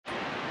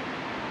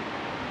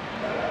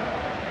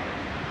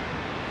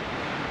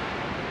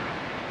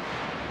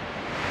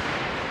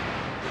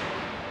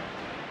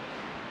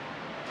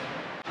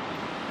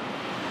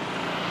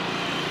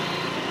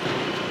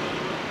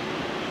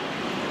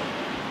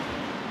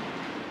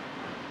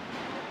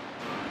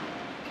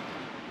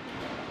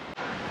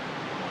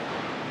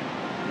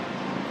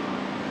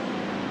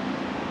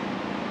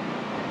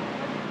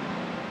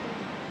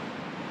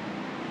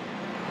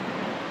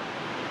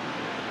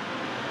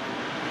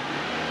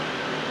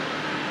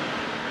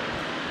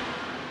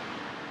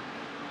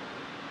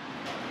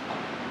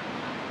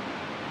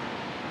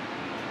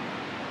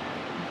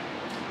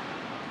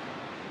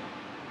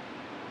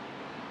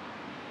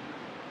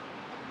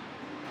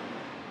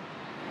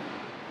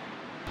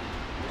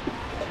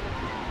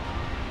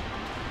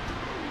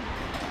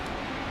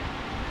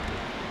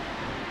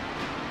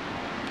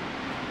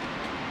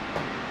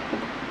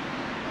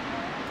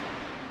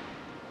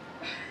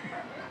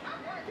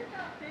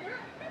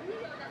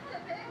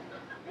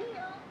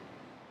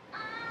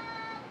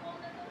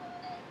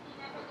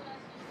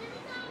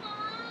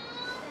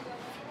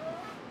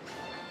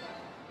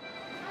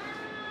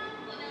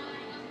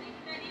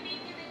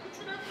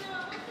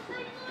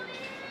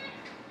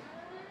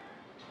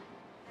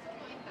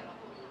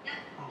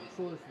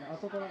そうですね。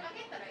後から。はい。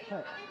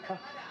あ、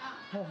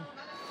はい。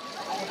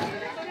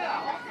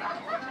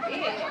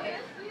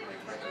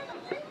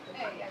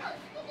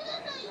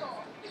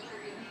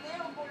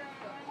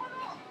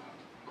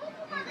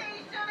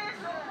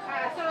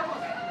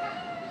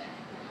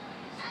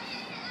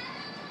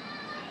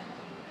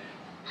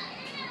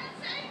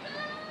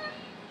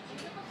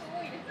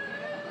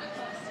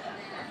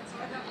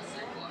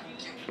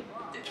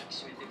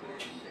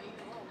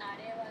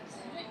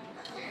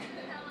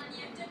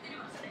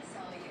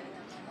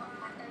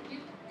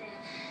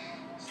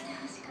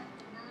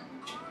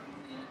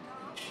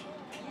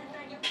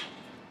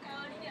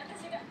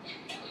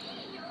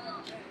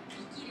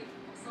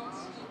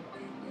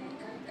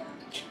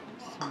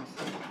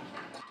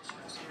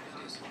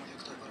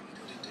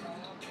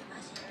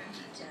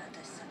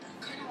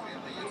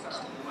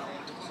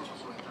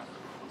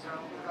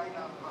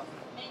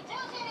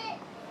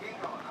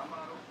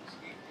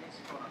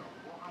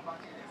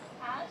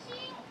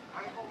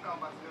開放感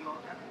抜群の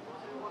約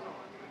55畳の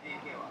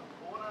LDK は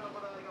オーナーの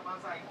こだわりが満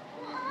載。さ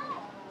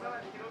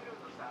らに広々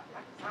とした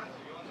約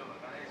34畳の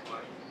ガレージも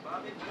あり、バ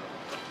ーベキュー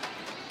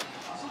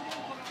遊び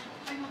心いっ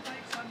ぱいの大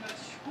工さんが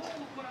趣向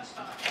を凝らし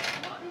た〇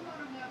〇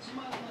が自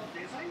慢の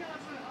デザイナ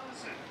ーズハウ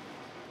ス。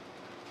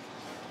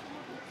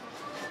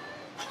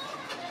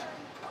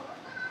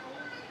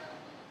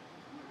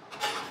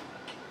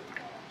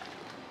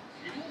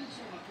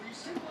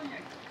1000万円、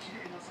綺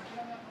麗な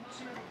桜が楽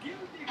しめるビュ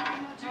ーティフ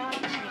ルな住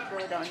宅。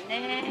肉うどん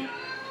ね。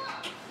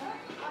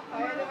お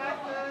はようござい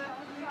ま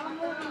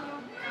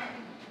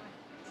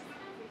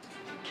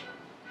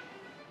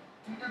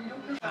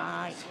す。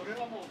はい。それは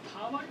もう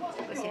たまりま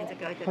せんよ。おしん漬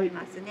け置いておき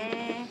ます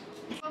ね。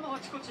他のあ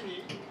ちこち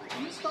に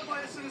インスタ映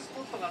えするス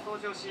ポットが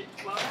登場し、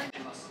話題にな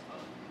ります。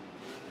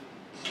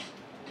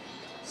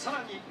さ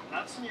らに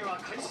夏には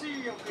海水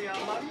浴や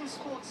マリン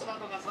スポーツ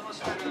などが楽し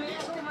めるリ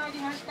ゾート。まい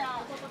りまし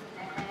た。はい、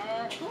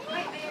ありがとうござ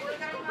い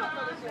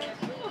ます。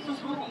すぐ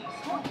そこに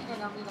大き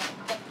な波が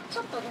ち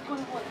ょっと横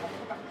の方に入っ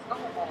てたんですか？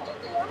ここ。ちょ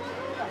っと山の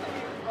方で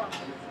すか？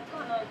つ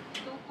かない。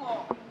ど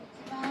こ？こ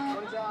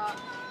んにちは。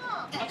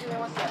はじめ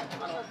まして。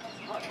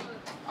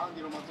アン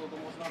ディの松尾と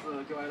申します。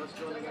今日はよろし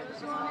くお願いいた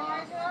し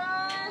ます。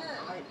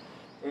はい。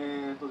で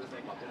す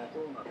ね、このコ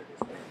ロナでで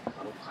すね、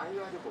海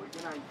外旅行行け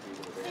ないってい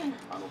うことで、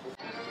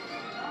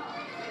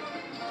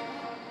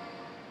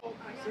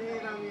西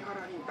南三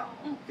原インター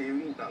っていう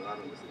インターがあ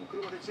るんですけど、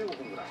車で15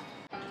分ぐらい。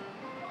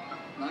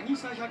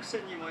渚百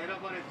選にも選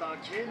ばれた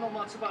京の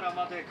松原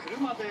まで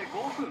車で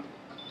5分。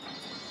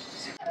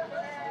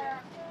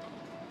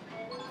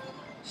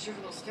主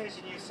婦のステー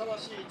ジにふさわ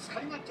しい使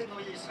い勝手の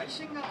いい最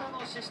新型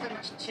のシステム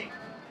キッチン。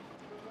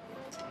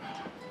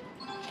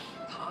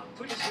たっ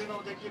ぷり収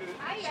納できる食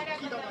器棚や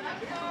冷蔵庫も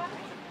できま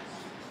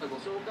す。ご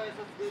紹介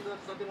させていただ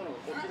く建物が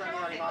こちらに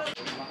あります。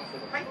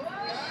はい。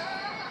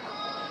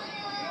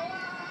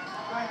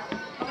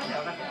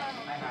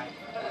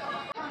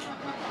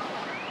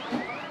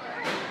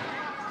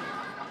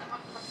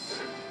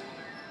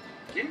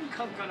玄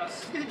関から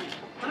すでに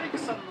大工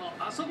さんの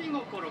遊び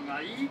心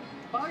がいっ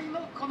ぱい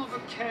のこの物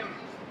件。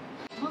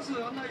まず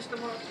案内して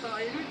もらった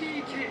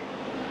LDK、 こ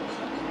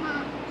こ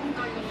が今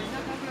回の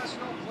田舎暮らし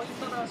のポイン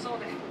トだそう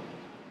で。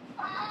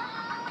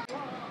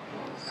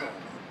そう、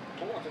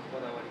ここはちょっとこ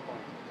だわりポ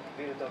イ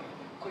ントでベルト。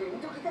これ見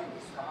ときたいん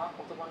ですか？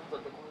男の人っ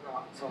てこん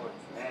な。そうで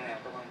す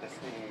ね、男の人好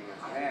きで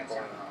すね、こ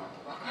ういうの。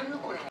わかる？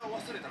これ忘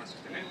れたらし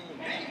くてね、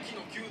電気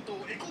の給湯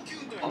エコ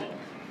給湯やね。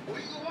お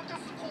湯を沸か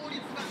す効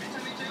率がめち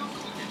ゃめちゃ良く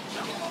て、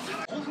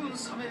5分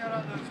冷めやら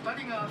ぬ2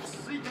人が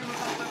続いて向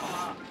かったの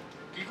は